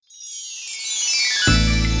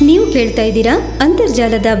ನೀವು ಕೇಳ್ತಾ ಇದ್ದೀರಾ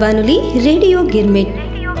ಅಂತರ್ಜಾಲದ ಬಾನುಲಿ ರೇಡಿಯೋ ಗಿರ್ಮಿಟ್.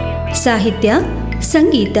 ಸಾಹಿತ್ಯ,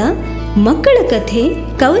 ಸಂಗೀತ, ಮಕ್ಕಳ ಕಥೆ,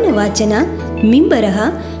 ಕವನ ವಾಚನ, ಮಿಂಬರಹ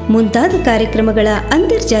ಮುಂತಾದ ಕಾರ್ಯಕ್ರಮಗಳ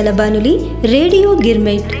ಅಂತರ್ಜಾಲ ಬಾನುಲಿ ರೇಡಿಯೋ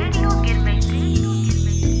ಗಿರ್ಮಿಟ್.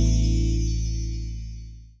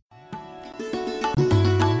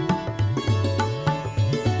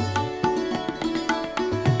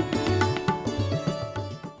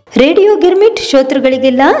 ರೇಡಿಯೋ ಗಿರ್ಮಿಟ್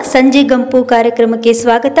ಶ್ರೋತೃಗಳಿಗೆಲ್ಲ ಸಂಜೆ ಗಂಪು ಕಾರ್ಯಕ್ರಮಕ್ಕೆ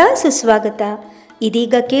ಸ್ವಾಗತ ಸುಸ್ವಾಗತ.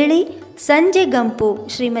 ಇದೀಗ ಕೇಳಿ ಸಂಜೆ ಗಂಪು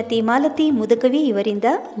ಶ್ರೀಮತಿ ಮಾಲತಿ ಮುದಕವಿ ಇವರಿಂದ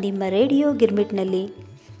ನಿಮ್ಮ ರೇಡಿಯೋ ಗಿರ್ಮಿಟ್ನಲ್ಲಿ.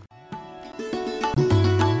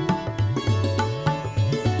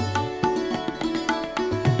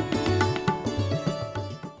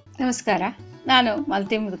 ನಮಸ್ಕಾರ, ನಾನು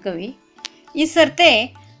ಮಾಲತಿ ಮುದಕವಿ. ಈ ಸರ್ತೆ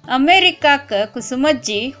ಅಮೇರಿಕಾಕ್ಕೆ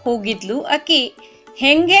ಕುಸುಮಜ್ಜಿ ಹೋಗಿದ್ಲು. ಆಕಿ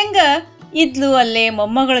ಹೆಂಗ ಇದ್ಲು ಅಲ್ಲೇ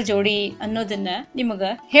ಮೊಮ್ಮಗಳ ಜೋಡಿ ಅನ್ನೋದನ್ನ ನಿಮಗೆ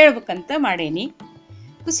ಹೇಳ್ಬೇಕಂತ ಮಾಡೇನಿ.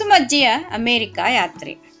 ಕುಸುಮಜ್ಜಿಯ ಅಮೇರಿಕಾ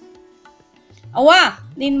ಯಾತ್ರೆ. ಅವ್ವ,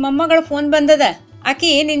 ನಿನ್ ಮೊಮ್ಮಗಳ ಫೋನ್ ಬಂದದ,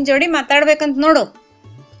 ಆಕಿ ನಿನ್ ಜೋಡಿ ಮಾತಾಡ್ಬೇಕಂತ ನೋಡು.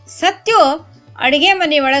 ಸತ್ಯೋ ಅಡಿಗೆ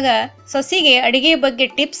ಮನೆ ಒಳಗ ಸೊಸಿಗೆ ಅಡಿಗೆ ಬಗ್ಗೆ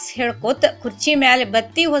ಟಿಪ್ಸ್ ಹೇಳ್ಕೋತ ಕುರ್ಚಿ ಮ್ಯಾಲೆ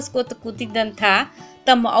ಬತ್ತಿ ಹೊಸ್ಕೋತ ಕೂತಿದ್ದಂಥ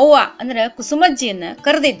ತಮ್ಮ ಅವ್ವ ಅಂದ್ರ ಕುಸುಮಜ್ಜಿಯನ್ನ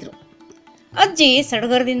ಕರೆದಿದ್ರು. ಅಜ್ಜಿ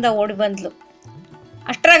ಸಡಗರದಿಂದ ಓಡಿ ಬಂದ್ಲು.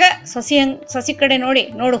 ಅಷ್ಟ್ರಾಗ ಸೊಸಿ ಕಡೆ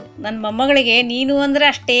ನೋಡು, ನನ್ನ ಮೊಮ್ಮಗಳಿಗೆ ನೀನು ಅಂದ್ರೆ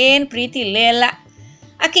ಅಷ್ಟೇನು ಪ್ರೀತಿ ಇಲ್ಲೇ ಅಲ್ಲ,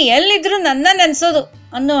 ಆಕೆ ಎಲ್ಲಿದ್ರು ನನ್ನ ನೆನ್ಸೋದು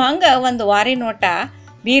ಅನ್ನೋ ಹಂಗ ಒಂದು ವಾರಿ ನೋಟ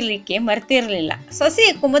ಬೀರ್ಲಿಕ್ಕೆ ಮರ್ತಿರ್ಲಿಲ್ಲ. ಸೊಸಿ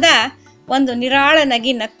ಕುಮುದ ಒಂದು ನಿರಾಳ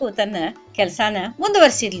ನಗಿ ನಕ್ಕು ತನ್ನ ಕೆಲಸನ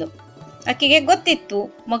ಮುಂದುವರಿಸಿದ್ಲು. ಆಕೆಗೆ ಗೊತ್ತಿತ್ತು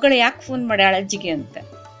ಮಗಳು ಯಾಕೆ ಫೋನ್ ಮಾಡ್ಯಾಳ ಅಜ್ಜಿಗೆ ಅಂತ.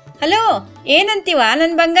 ಹಲೋ, ಏನಂತೀವ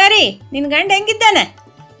ನನ್ನ ಬಂಗಾರಿ, ನಿನ್ ಗಂಡ ಹೆಂಗಿದ್ದಾನ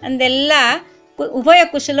ಅಂದೆಲ್ಲ ಉಭಯ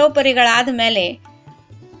ಕುಶಲೋಪರಿಗಳಾದ ಮೇಲೆ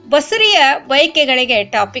ಬಸರಿಯ ಬೈಕೆಗಳಿಗೆ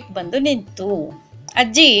ಟಾಪಿಕ್ ಬಂದು ನಿಂತು.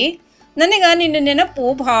 ಅಜ್ಜಿ, ನನಗ ನಿನ್ನ ನೆನಪು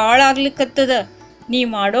ಭಾಳ ಆಗ್ಲಿಕ್ಕತ್ತದ. ನೀ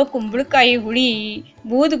ಮಾಡೋ ಕುಂಬಳಕಾಯಿ ಹುಳಿ,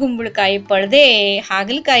 ಬೂದ್ ಗುಂಬಳಕಾಯಿ ಪಳ್ದೆ,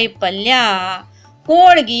 ಹಾಗಲಕಾಯಿ ಪಲ್ಯ,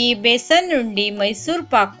 ಹೋಳ್ಗಿ, ಬೇಸನ್ ಉಂಡಿ, ಮೈಸೂರು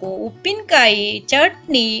ಪಾಕು, ಉಪ್ಪಿನಕಾಯಿ,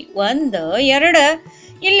 ಚಟ್ನಿ 1 2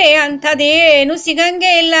 ಇಲ್ಲೇ ಅಂಥದ್ದೇನು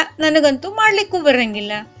ಸಿಗಂಗೇ ಇಲ್ಲ. ನನಗಂತೂ ಮಾಡ್ಲಿಕ್ಕೂ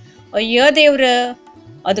ಬರಂಗಿಲ್ಲ. ಅಯ್ಯೋ ದೇವ್ರ,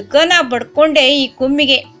 ಅದಕ್ಕ ನಾ ಬಡ್ಕೊಂಡೆ ಈ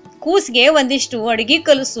ಕುಮ್ಮಿಗೆ, ಕೂಸ್ಗೆ ಒಂದಿಷ್ಟು ಅಡ್ಗಿ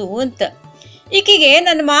ಕಲಸು ಅಂತ. ಈಕಿಗೆ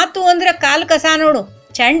ನನ್ನ ಮಾತು ಅಂದ್ರ ಕಾಲ್ ಕಸ ನೋಡು,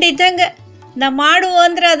 ಚಂಡ್ ಇದ್ದಂಗ. ನಾ ಮಾಡು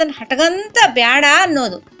ಅಂದ್ರ ಅದನ್ನ ಹಟಗಂತ ಬ್ಯಾಡ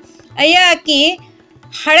ಅನ್ನೋದು. ಅಯ್ಯ, ಆಕಿ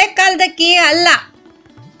ಹಳೆ ಕಾಲದಕ್ಕಿ ಅಲ್ಲ.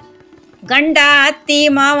 ಗಂಡ ಅತ್ತಿ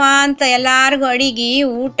ಮಾವ ಅಂತ ಎಲ್ಲಾರ್ಗು ಅಡಿಗಿ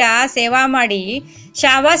ಊಟ ಸೇವಾ ಮಾಡಿ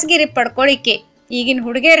ಶಾಬಾಸ್ಗಿರಿ ಪಡ್ಕೊಳಿಕೆ. ಈಗಿನ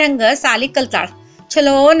ಹುಡುಗಿಯರಂಗ ಸಾಲಿ ಕಲ್ತಾಳ,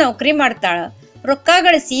 ಚಲೋ ನೌಕರಿ ಮಾಡ್ತಾಳ, ರೊಕ್ಕ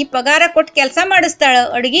ಗಳಿಸಿ ಪಗಾರ ಕೊಟ್ಟು ಕೆಲಸ ಮಾಡಿಸ್ತಾಳ,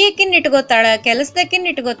 ಅಡ್ಗಿಕಿನ್ ಇಟ್ಕೋತಾಳ, ಕೆಲಸದಕ್ಕಿನ್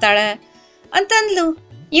ಇಟ್ಕೋತಾಳ ಅಂತಂದ್ಲು.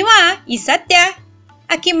 ಇವ ಈ ಸತ್ಯ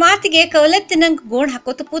ಆಕಿ ಮಾತಿಗೆ ಕವಲತ್ತಿನಂಗೆ ಗೋಣ್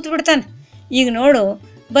ಹಾಕೋತ ಕೂತ್ ಬಿಡ್ತಾನ. ಈಗ ನೋಡು,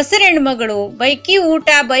 ಬಸರ ಹೆಣ್ಮಗಳು ಬೈಕಿ ಊಟ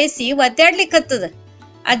ಬಯಸಿ ಒದ್ದಾಡ್ಲಿಕ್ಕತ್ತದ.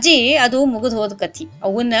 ಅಜ್ಜಿ, ಅದು ಮುಗಿದು ಹೋದ ಕಥಿ,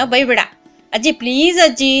 ಅವನ್ನ ಬೈಬಿಡ. ಅಜ್ಜಿ ಪ್ಲೀಸ್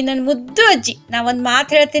ಅಜ್ಜಿ, ನನ್ ಮುದ್ದು ಅಜ್ಜಿ, ನಾ ಒಂದ್ ಮಾತು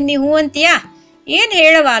ಹೇಳ್ತೀನಿ, ನೀ ಹೂ ಅಂತೀಯಾ? ಏನ್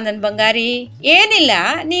ಹೇಳವ ನನ್ ಬಂಗಾರಿ? ಏನಿಲ್ಲ,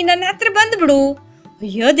 ನೀ ನನ್ನ ಹತ್ರ ಬಂದ್ಬಿಡು.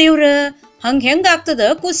 ಅಯ್ಯೋ ದೇವ್ರ, ಹೆಂಗ ಆಗ್ತದ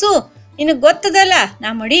ಕೂಸು, ನಿನಗ್ ಗೊತ್ತದಲ್ಲ ನಾ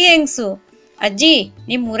ಮಡಿ ಹೆಂಗ್ಸು. ಅಜ್ಜಿ,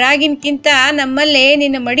 ನಿಮ್ ಊರಾಗಿನ್ಕಿಂತ ನಮ್ಮಲ್ಲೇ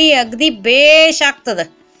ನಿನ್ನ ಮಡಿ ಅಗ್ದಿ ಬೇಷ್ ಆಗ್ತದ.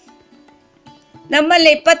 ನಮ್ಮಲ್ಲಿ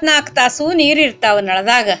 24 ತಾಸು ನೀರಿರ್ತಾವ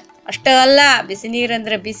ನಳದಾಗ. ಅಷ್ಟ ಅಲ್ಲ, ಬಿಸಿ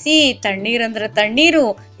ನೀರಂದ್ರ ಬಿಸಿ, ತಣ್ಣೀರಂದ್ರ ತಣ್ಣೀರು,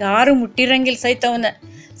 ಯಾರು ಮುಟ್ಟಿರಂಗಿಲ್ಲ ಸೈತವನ.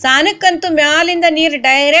 ಸಾನಕ್ಕಂತೂ ಮ್ಯಾಲಿಂದ ನೀರು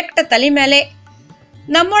ಡೈರೆಕ್ಟ್ ತಲೆ ಮೇಲೆ.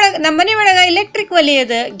 ನಮ್ಮನೆ ಒಳಗ ಎಲೆಕ್ಟ್ರಿಕ್ ಒಲಿ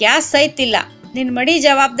ಅದ, ಗ್ಯಾಸ್ ಸೈತಿಲ್ಲ. ನಿನ್ ಮಡಿ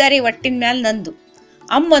ಜವಾಬ್ದಾರಿ ಒಟ್ಟಿನ ಮ್ಯಾಲ ನಂದು.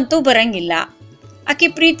 ಅಮ್ಮಂತೂ ಬರಂಗಿಲ್ಲ. ಆಕಿ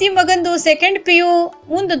ಪ್ರೀತಿ ಮಗಂದು 2nd PU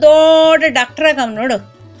ಮುಂದೆ ದೊಡ್ಡ ಡಾಕ್ಟರ್ ಆಗವ್ ನೋಡು.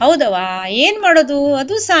 ಹೌದವ, ಏನ್ ಮಾಡೋದು,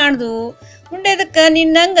 ಅದು ಸಾಣದು. ಉಂಡೆದಕ್ಕ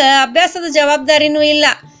ನಿನ್ನಂಗ ಅಭ್ಯಾಸದ ಜವಾಬ್ದಾರಿನೂ ಇಲ್ಲ.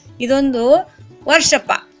 ಇದೊಂದು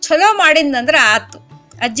ವರ್ಷಪ್ಪ ಚಲೋ ಮಾಡಿದ್ನಂದ್ರ ಆತು.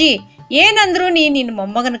 ಅಜ್ಜಿ, ಏನಂದ್ರು ನಿನ್ನ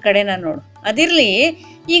ಮೊಮ್ಮಗನ ಕಡೆನ ನೋಡು. ಅದಿರ್ಲಿ,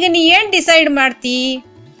 ಈಗ ನೀ ಏನ್ ಡಿಸೈಡ್ ಮಾಡ್ತಿ?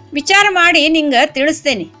 ವಿಚಾರ ಮಾಡಿ ನಿಂಗ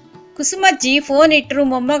ತಿಳಿಸ್ತೇನೆ. ಕುಸುಮಜ್ಜಿ ಫೋನ್ ಇಟ್ಟರು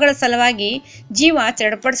ಮೊಮ್ಮಗಳ ಸಲುವಾಗಿ ಜೀವ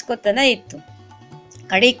ಚಡಪಡಿಸ್ಕೊತನ ಇತ್ತು.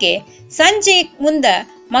 ಕಡಿಕೆ ಸಂಜೆ ಮುಂದ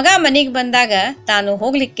ಮಗ ಮನೆಗೆ ಬಂದಾಗ ತಾನು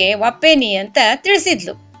ಹೋಗ್ಲಿಕ್ಕೆ ಒಪ್ಪೇನಿ ಅಂತ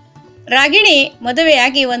ತಿಳಿಸಿದ್ಲು. ರಾಗಿಣಿ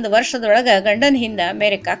ಮದುವೆಯಾಗಿ 1 ವರ್ಷದೊಳಗ ಗಂಡನ ಹಿಂದ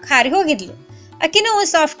ಅಮೇರಿಕಾಕ್ ಹಾರಿ ಹೋಗಿದ್ಲು. ಆಕಿನೂ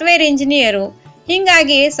ಸಾಫ್ಟ್ವೇರ್ ಇಂಜಿನಿಯರು.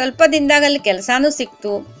 ಹಿಂಗಾಗಿ ಸ್ವಲ್ಪ ದಿನದಾಗ ಅಲ್ಲಿ ಕೆಲಸಾನೂ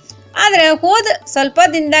ಸಿಕ್ತು. ಆದ್ರೆ ಹೋದ ಸ್ವಲ್ಪ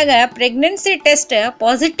ದಿನದಾಗ ಪ್ರೆಗ್ನೆನ್ಸಿ ಟೆಸ್ಟ್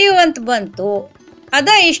ಪಾಸಿಟಿವ್ ಅಂತ ಬಂತು. ಅದ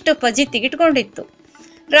ಇಷ್ಟು ಪಜಿ ತೆಗಿಟ್ಕೊಂಡಿತ್ತು.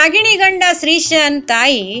 ರಾಗಿಣಿ ಗಂಡ ಶ್ರೀಶನ್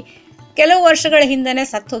ತಾಯಿ ಕೆಲವು ವರ್ಷಗಳ ಹಿಂದನೆ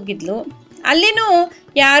ಸತ್ತು ಹೋಗಿದ್ಲು. ಅಲ್ಲಿನೂ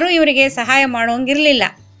ಯಾರೂ ಇವರಿಗೆ ಸಹಾಯ ಮಾಡೋಂಗಿರ್ಲಿಲ್ಲ.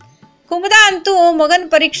 ಕುಮುದ ಅಂತೂ ಮಗನ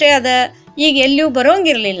ಪರೀಕ್ಷೆ ಅದ, ಈಗ ಎಲ್ಲಿಯೂ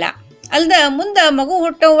ಬರೋಂಗಿರ್ಲಿಲ್ಲ. ಅಲ್ದ ಮುಂದ ಮಗು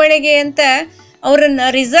ಹುಟ್ಟೋ ವೇಳೆಗೆ ಅಂತ ಅವ್ರನ್ನ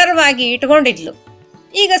ರಿಸರ್ವ್ ಆಗಿ ಇಟ್ಕೊಂಡಿದ್ಲು.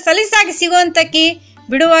 ಈಗ ಸಲೀಸಾಗಿ ಸಿಗೋಂತಕ್ಕಿ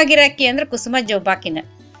ಬಿಡುವಾಗಿರಕ್ಕಿ ಅಂದ್ರೆ ಕುಸುಮಜ್ಜಿ ಒಬ್ಬಾಕಿನ.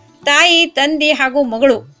 ತಾಯಿ ತಂದಿ ಹಾಗೂ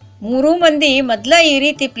ಮಗಳು ಮೂರೂ ಮಂದಿ ಮೊದ್ಲ ಈ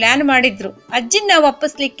ರೀತಿ ಪ್ಲಾನ್ ಮಾಡಿದ್ರು. ಅಜ್ಜಿನ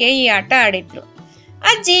ಒಪ್ಪಿಸ್ಲಿಕ್ಕೆ ಈ ಆಟ ಆಡಿದ್ರು.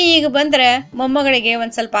 ಅಜ್ಜಿ ಈಗ ಬಂದ್ರೆ ಮೊಮ್ಮಗಳಿಗೆ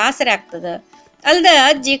ಒಂದ್ ಸ್ವಲ್ಪ ಆಸರೆ ಆಗ್ತದ, ಅಲ್ದ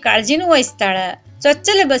ಅಜ್ಜಿ ಕಾಳಜಿನೂ ವಹಿಸ್ತಾಳ,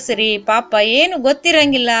 ಚೊಚ್ಚಲೆ ಬಸರಿ ಪಾಪ ಏನು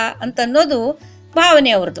ಗೊತ್ತಿರಂಗಿಲ್ಲ ಅಂತ ಅನ್ನೋದು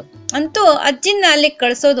ಭಾವನೆ ಅವ್ರದ್ದು. ಅಂತೂ ಅಜ್ಜಿನ ಅಲ್ಲಿಗೆ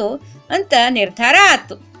ಕಳ್ಸೋದು ಅಂತ ನಿರ್ಧಾರ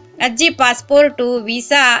ಆತು. ಅಜ್ಜಿ ಪಾಸ್ಪೋರ್ಟು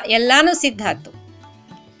ವೀಸಾ ಎಲ್ಲಾನು ಸಿದ್ಧ ಆತು.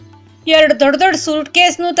 2 ದೊಡ್ಡ ದೊಡ್ಡ ಸೂಟ್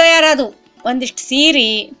ಕೇಸ್ನು ತಯಾರಾದು. ಒಂದಿಷ್ಟು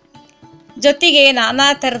ಸೀರೆ, ಜೊತೆಗೆ ನಾನಾ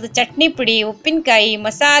ಥರದ ಚಟ್ನಿ ಪುಡಿ, ಉಪ್ಪಿನಕಾಯಿ,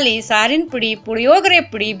 ಮಸಾಲೆ, ಸಾರಿನ ಪುಡಿ, ಪುಳಿಯೋಗರೆ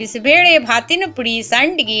ಪುಡಿ, ಬಿಸಿಬೇಳೆ ಭಾತಿನ ಪುಡಿ,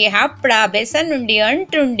 ಸಂಡಿಗೆ, ಹಪ್ಪಳ, ಬೇಸನ್ ಉಂಡಿ,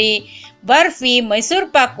 ಅಂಟುಂಡಿ, ಬರ್ಫಿ, ಮೈಸೂರು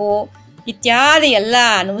ಪಾಕು ಇತ್ಯಾದಿ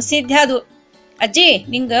ಎಲ್ಲಾನು ಸಿದ್ಧ ಅದು. ಅಜ್ಜಿ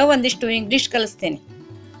ನಿಂಗ ಒಂದಿಷ್ಟು ಇಂಗ್ಲಿಷ್ ಕಲಿಸ್ತೇನೆ,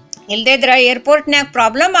 ಇಲ್ದೇದ್ರ ಏರ್ಪೋರ್ಟ್ನ್ಯಾಗ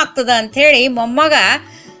ಪ್ರಾಬ್ಲಮ್ ಆಗ್ತದ ಅಂಥೇಳಿ ಮೊಮ್ಮಗ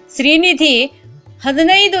ಶ್ರೀನಿಧಿ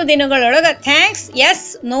 15 ದಿನಗಳೊಳಗ ಥ್ಯಾಂಕ್ಸ್, ಎಸ್,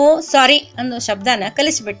 ನೋ, ಸಾರಿ ಅನ್ನೋ ಶಬ್ದನ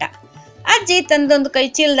ಕಲಿಸ್ಬಿಟ್ಟ. ಅಜ್ಜಿ ತಂದೊಂದು ಕೈ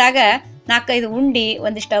ಚೀಲದಾಗ 4-5 ಉಂಡಿ,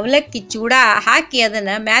 ಒಂದಿಷ್ಟು ಅವಲಕ್ಕಿ ಚೂಡ ಹಾಕಿ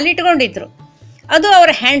ಅದನ್ನ ಮ್ಯಾಲಿಟ್ಕೊಂಡಿದ್ರು. ಅದು ಅವ್ರ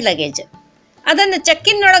ಹ್ಯಾಂಡ್ ಲಗೇಜ್. ಅದನ್ನು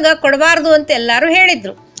ಚೆಕ್ಕಿನೊಳಗ ಕೊಡಬಾರ್ದು ಅಂತ ಎಲ್ಲಾರು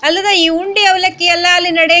ಹೇಳಿದ್ರು. ಅಲ್ಲದ ಈ ಉಂಡಿ ಅವಲಕ್ಕಿ ಎಲ್ಲ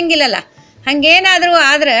ಅಲ್ಲಿ ನಡೆಯಂಗಿಲ್ಲಲ್ಲ, ಹಂಗೇನಾದ್ರೂ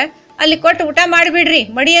ಆದ್ರೆ ಅಲ್ಲಿ ಕೊಟ್ಟು ಊಟ ಮಾಡಿಬಿಡ್ರಿ,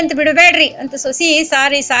 ಮಡಿ ಅಂತ ಬಿಡಬೇಡ್ರಿ ಅಂತ ಸೊಸಿ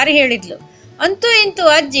ಸಾರಿ ಹೇಳಿದ್ಲು. ಅಂತೂ ಇಂತೂ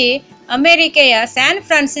ಅಜ್ಜಿ ಅಮೆರಿಕೆಯ ಸ್ಯಾನ್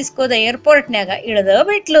ಫ್ರಾನ್ಸಿಸ್ಕೋದ ಏರ್ಪೋರ್ಟ್ನ್ಯಾಗ ಇಳಿದ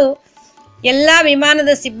ಬಿಟ್ಲು. ಎಲ್ಲಾ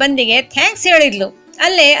ವಿಮಾನದ ಸಿಬ್ಬಂದಿಗೆ ಥ್ಯಾಂಕ್ಸ್ ಹೇಳಿದ್ಲು.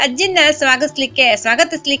 ಅಲ್ಲೇ ಅಜ್ಜಿನ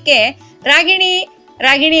ಸ್ವಾಗತಿಸ್ಲಿಕ್ಕೆ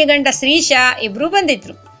ರಾಗಿಣಿ ಗಂಡ ಶ್ರೀಶ ಇಬ್ರು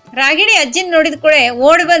ಬಂದಿದ್ರು. ರಾಗಿಣಿ ಅಜ್ಜಿನ ನೋಡಿದ ಕೂಡ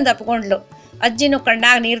ಓಡಿ ಬಂದು ಅಪ್ಕೊಂಡ್ಲು. ಅಜ್ಜಿನೂ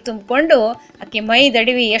ಕಣ್ಣಾಗ ನೀರು ತುಂಬಿಕೊಂಡು ಆಕಿ ಮೈ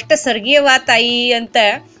ದಡಿವಿ ಎಷ್ಟು ಸರ್ಗೀಯವಾ ತಾಯಿ ಅಂತ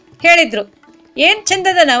ಹೇಳಿದ್ರು. ಏನ್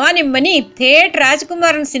ಚಂದದನವ ನಿಮ್ ಮನಿ, ಥೇಟ್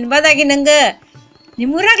ರಾಜ್ಕುಮಾರನ್ ಸಿನಿಮಾದಾಗಿನಂಗ.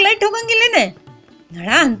 ನಿಮ್ಮೂರಾಗ ಲೈಟ್ ಹೋಗಂಗಿಲ್ಲನ? ನಳ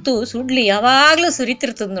ಅಂತೂ ಸುಡ್ಲಿ ಯಾವಾಗ್ಲೂ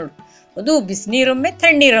ಸುರಿತಿರ್ತದ ನೋಡು, ಅದು ಬಿಸಿನೀರೊಮ್ಮೆ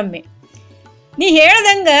ತಣ್ಣೀರೊಮ್ಮೆ. ನೀ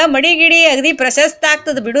ಹೇಳ್ದಂಗ ಮಡಿಗಿಡಿ ಅಗದಿ ಪ್ರಶಸ್ತ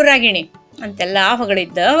ಆಗ್ತದ ಬಿಡು ರಾಗಿಣಿ ಅಂತೆಲ್ಲ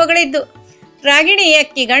ಹೊಗಳಿದ್ದು. ರಾಗಿಣಿ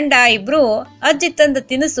ಅಕ್ಕಿ ಗಂಡ ಇಬ್ರು ಅಜ್ಜಿ ತಂದ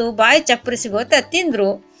ತಿನಿಸು ಬಾಯಿ ಚಪ್ಪರಿಸಿಗೋತ ತಿಂದ್ರು.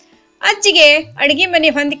 ಅಜ್ಜಿಗೆ ಅಡಿಗೆ ಮನೆ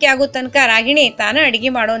ಹೊಂದಿಕೆ ಆಗೋ ತನಕ ರಾಗಿಣಿ ತಾನ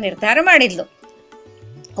ಅಡಿಗೆ ಮಾಡೋ ನಿರ್ಧಾರ ಮಾಡಿದ್ಲು.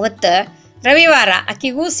 ಅವತ್ತ ರವಿವಾರ,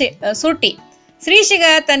 ಅಕ್ಕಿಗೂ ಸೂಟಿ. ಶ್ರೀಶಿಗ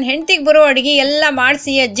ತನ್ನ ಹೆಂಡತಿಗೆ ಬರೋ ಅಡಿಗೆ ಎಲ್ಲ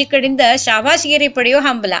ಮಾಡಿಸಿ ಅಜ್ಜಿ ಕಡೆಯಿಂದ ಶಾಬಾಷ್ಗಿರಿ ಪಡೆಯೋ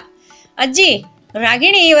ಹಂಬಲ. ಅಜ್ಜಿ,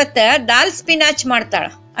 ರಾಗಿಣಿ ಇವತ್ತ ದಾಲ್ ಸ್ಪಿನಾಚ್ ಮಾಡ್ತಾಳ,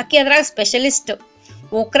 ಅಕ್ಕಿ ಅದ್ರಾಗ specialist.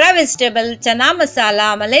 Okra vegetable, chana masala,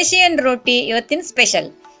 Malaysian ರೋಟಿ ಇವತ್ತಿನ ಸ್ಪೆಷಲ್.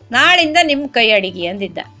 ನಾಳಿಂದ ನಿಮ್ ಕೈ ಅಡಿಗೆ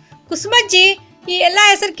ಅಂದಿದ್ದ. ಕುಸುಮಜ್ಜಿ ಈ ಎಲ್ಲಾ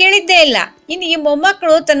ಹೆಸರು ಕೇಳಿದ್ದೇ ಇಲ್ಲ. ಇನ್ನು ಈ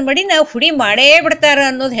ಮೊಮ್ಮಕ್ಕಳು ತನ್ನ ಮಡಿನ ಹುಡಿ ಮಾಡೇ ಬಿಡ್ತಾರ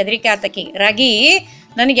ಅನ್ನೋದು ಹೆದರಿಕೆ ಆತಕಿ. ರಾಗಿ,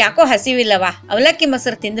 ನನಗೆ ಯಾಕೋ ಹಸಿವಿಲ್ಲವಾ, ಅವಲಕ್ಕಿ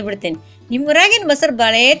ಮೊಸರು ತಿಂದು ಬಿಡ್ತೇನೆ. ನಿಮ್ಮೂರಾಗಿನ ಮೊಸರು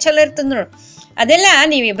ಬಾಳೇ ಚಲೋ ಇರ್ತದ ನೋಡು, ಅದೆಲ್ಲ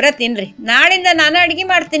ನೀವಿಬ್ರ ತಿನ್ರಿ, ನಾಳಿಂದ ನಾನು ಅಡಿಗೆ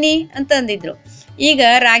ಮಾಡ್ತೀನಿ ಅಂತ ಅಂದಿದ್ರು. ಈಗ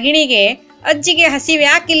ರಾಗಿಣಿಗೆ ಅಜ್ಜಿಗೆ ಹಸಿವು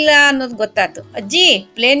ಯಾಕಿಲ್ಲ ಅನ್ನೋದು ಗೊತ್ತಾತು. ಅಜ್ಜಿ,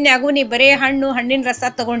 ಪ್ಲೇನ್ಯಾಗೂ ನೀ ಬರೇ ಹಣ್ಣಿನ ರಸ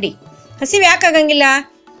ತಗೊಂಡಿ, ಹಸಿವು ಯಾಕಾಗಂಗಿಲ್ಲ?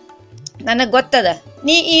 ನನಗ್ ಗೊತ್ತದ,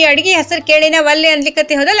 ನೀ ಈ ಅಡಿಗೆ ಹೆಸರು ಕೇಳಿನ ಒಲ್ಲೆ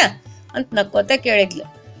ಅನ್ಲಿಕ್ಕತ್ತಿ ಹೋದಲ್ಲ ಅಂತ ನಕ್ಕೋತ ಕೇಳಿದ್ಲು.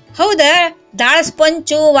 ಹೌದಾ, ದಾಳ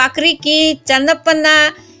ಸ್ಪಂಚು, ವಾಕ್ರಿಕಿ, ಚನ್ನಪ್ಪನ್ನ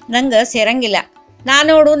ನಂಗ ಸೇರಂಗಿಲ್ಲ.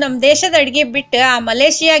 ನೋಡು ನಮ್ ದೇಶದ ಅಡ್ಗೆ ಬಿಟ್ಟು ಆ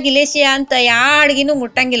ಮಲೇಷಿಯಾ ಅಂತ ಯಾ ಅಡ್ಗಿನೂ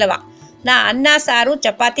ಮುಟ್ಟಂಗಿಲ್ಲವ. ನಾ ಅನ್ನ ಸಾರು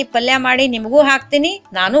ಚಪಾತಿ ಪಲ್ಯ ಮಾಡಿ ನಿಮಗೂ ಹಾಕ್ತೀನಿ,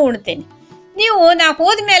 ನಾನು ಉಣ್ತೇನೆ. ನೀವು ನಾ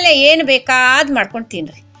ಹೋದ್ಮೇಲೆ ಏನ್ ಬೇಕಾದ್ ಮಾಡ್ಕೊಂಡು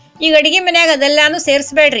ತಿನ್ರಿ. ಈಗ ಅಡಿಗೆ ಮನ್ಯಾಗ ಅದೆಲ್ಲಾನು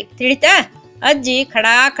ಸೇರಿಸ್ಬೇಡ್ರಿ, ತಿಳಿತಾ? ಅಜ್ಜಿ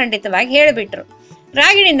ಖಡಾಖಂಡಿತವಾಗಿ ಹೇಳಿಬಿಟ್ರು.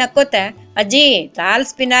 ರಾಗಿಣಿ ನಕ್ಕೋತ, ಅಜ್ಜಿ, ದಾಲ್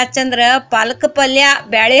ಸ್ಪಿನಾಚ್ ಅಂದ್ರ ಪಾಲಕ ಪಲ್ಯ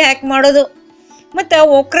ಬ್ಯಾಳೆ ಹಾಕಿ ಮಾಡೋದು. ಮತ್ತ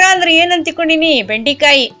ಓಕ್ರಾ ಅಂದ್ರ ಏನಂತ ತಿಳ್ಕೊಂಡಿನಿ,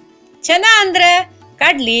 ಬೆಂಡಿಕಾಯಿ. ಚನಾ ಅಂದ್ರ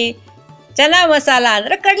ಕಡ್ಲಿ, ಚನಾ ಮಸಾಲ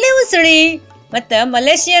ಅಂದ್ರ ಕಡ್ಲಿ ಉಸುಳಿ. ಮತ್ತ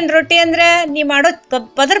ಮಲೇಷಿಯನ್ ರೊಟ್ಟಿ ಅಂದ್ರ ನೀ ಮಾಡೋ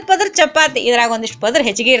ಪದರ್ ಚಪಾತಿ, ಇದ್ರಾಗ ಒಂದಿಷ್ಟು ಪದರ್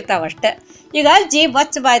ಹೆಚ್ಚಿಗೆ ಇರ್ತಾವ ಅಷ್ಟ. ಈಗ ಅಜ್ಜಿ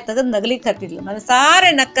ಬಚ್ಚ ಬಾಯ್ ತೆಗೆದು ನಗಲಿಕ್ ಹತ್ತಿದ್ಲು. ಮನಸಾರೆ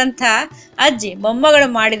ನಕ್ಕಂಥ ಅಜ್ಜಿ ಮೊಮ್ಮಗಳು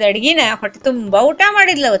ಮಾಡಿದ ಅಡ್ಗಿನ ಹೊಟ್ಟೆ ತುಂಬಾ ಊಟ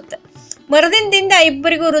ಮಾಡಿದ್ಲ ಅವತ್ತು. ಮರದಿಂದಿಂದ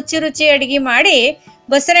ಇಬ್ಬರಿಗೂ ರುಚಿ ಅಡಿಗೆ ಮಾಡಿ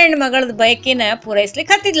ಬಸರಣ್ಣ ಮಗಳದ ಬಯಕಿನ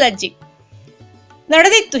ಪೂರೈಸ್ಲಿಕ್ಕೆ ಹತ್ತಿದ್ಲ ಅಜ್ಜಿ.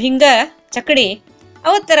 ನಡೆದಿತ್ತು ಹಿಂಗ ಚಕಡಿ.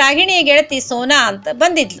 ಅವತ್ತು ರಾಗಿಣಿಯ ಗೆಳತಿ ಸೋನಾ ಅಂತ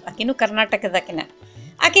ಬಂದಿದ್ಲು, ಆಕಿನೂ ಕರ್ನಾಟಕದಾಕಿನ.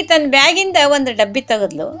 ಆಕಿ ತನ್ನ ಬ್ಯಾಗಿಂದ ಒಂದು ಡಬ್ಬಿ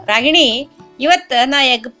ತೆಗದ್ಲು. ರಾಗಿಣಿ, ಇವತ್ತ ನಾ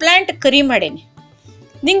ಎಗ್ ಪ್ಲಾಂಟ್ ಕರಿ ಮಾಡೇನಿ,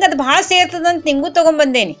 ನಿಂಗದು ಭಾಳ ಸೇರ್ತದಂತ ನಿಂಗೂ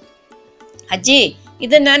ತಗೊಂಬಂದೇನಿ. ಅಜ್ಜಿ,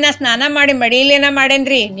 ಇದನ್ನ ನಾ ಸ್ನಾನ ಮಾಡಿ ಮಡಿಲೇನ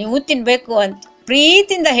ಮಾಡೇನ್ರಿ, ನೀವು ತಿನ್ಬೇಕು ಅಂತ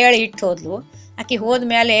ಪ್ರೀತಿಯಿಂದ ಹೇಳಿ ಇಟ್ಟು ಹೋದ್ಲು. ಆಕಿ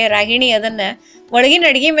ಹೋದ್ಮೇಲೆ ರಾಗಿಣಿ ಅದನ್ನ ಒಳಗಿನ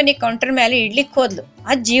ಅಡಿಗೆ ಮನೆ ಕೌಂಟರ್ ಮೇಲೆ ಇಡ್ಲಿಕ್ಕೆ ಹೋದ್ಲು.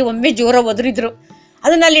 ಅಜ್ಜಿ ಒಮ್ಮೆ ಜೋರ ಒದರಿದ್ರು.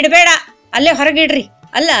 ಅದನ್ನ ಅಲ್ಲಿ ಇಡಬೇಡ, ಅಲ್ಲೇ ಹೊರಗಿಡ್ರಿ.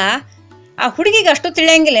 ಅಲ್ಲ, ಆ ಹುಡುಗಿಗೆ ಅಷ್ಟು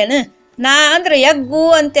ತಿಳಿಯಂಗಿಲ್ಲೇನು? ನಾ ಅಂದ್ರ ಎಗ್ಗು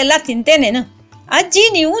ಅಂತೆಲ್ಲ ತಿಂತೇನೇನು? ಅಜ್ಜಿ,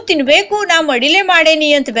 ನೀವು ತಿನ್ಬೇಕು, ನಾ ಮಡಿಲೇ ಮಾಡೇನಿ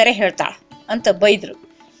ಅಂತ ಬೇರೆ ಹೇಳ್ತಾಳ ಅಂತ ಬೈದ್ರು.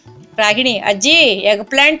 ರಾಗಿಣಿ, ಅಜ್ಜಿ, ಎಗ್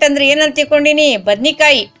ಪ್ಲಾಂಟ್ ಅಂದ್ರೆ ಏನಂತ ತಿಳ್ಕೊಂಡಿನಿ,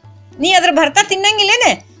 ಬದ್ನಿಕಾಯಿ. ನೀ ಅದ್ರ ಭರ್ತ ತಿನ್ನಂಗಿಲ್ಲೇನ?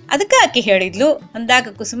 ಅದಕ್ಕ ಆಕಿ ಹೇಳಿದ್ಲು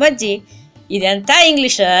ಅಂದಾಗ ಕುಸುಮಜ್ಜಿ, ಇದೆಂತ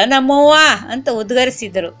ಇಂಗ್ಲಿಷ್ ನಮ್ಮವ್ವ ಅಂತ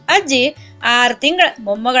ಉದ್ಗರಿಸಿದ್ರು. ಅಜ್ಜಿ 6 ತಿಂಗಳ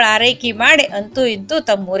ಮೊಮ್ಮಗಳ ಆರೈಕೆ ಮಾಡಿ ಅಂತೂ ಇಂತೂ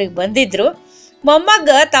ತಮ್ಮೂರಿಗೆ ಬಂದಿದ್ರು. ಮೊಮ್ಮಗ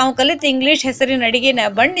ತಾವು ಕಲಿತ ಇಂಗ್ಲಿಷ್ ಹೆಸರಿನ ಅಡಿಗೆನ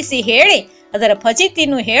ಬಣ್ಣಿಸಿ ಹೇಳಿ ಅದರ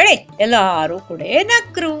ಫಜಿತಿನೂ ಹೇಳಿ ಎಲ್ಲಾರು ಕೂಡ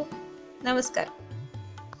ನಕ್ರು. ನಮಸ್ಕಾರ.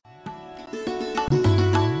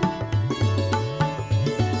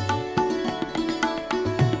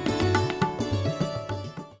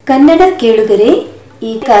 ಕನ್ನಡ ಕೇಳುಗರೆ,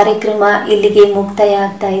 ಈ ಕಾರ್ಯಕ್ರಮ ಇಲ್ಲಿಗೆ ಮುಕ್ತಾಯ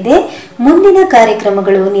ಆಗ್ತಾ ಇದೆ. ಮುಂದಿನ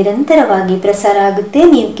ಕಾರ್ಯಕ್ರಮಗಳು ನಿರಂತರವಾಗಿ ಪ್ರಸಾರ ಆಗುತ್ತೆ.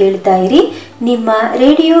 ನೀವು ಕೇಳ್ತಾ ಇರಿ ನಿಮ್ಮ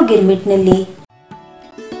ರೇಡಿಯೋ ಗಿರ್ಮಿಟ್ನಲ್ಲಿ.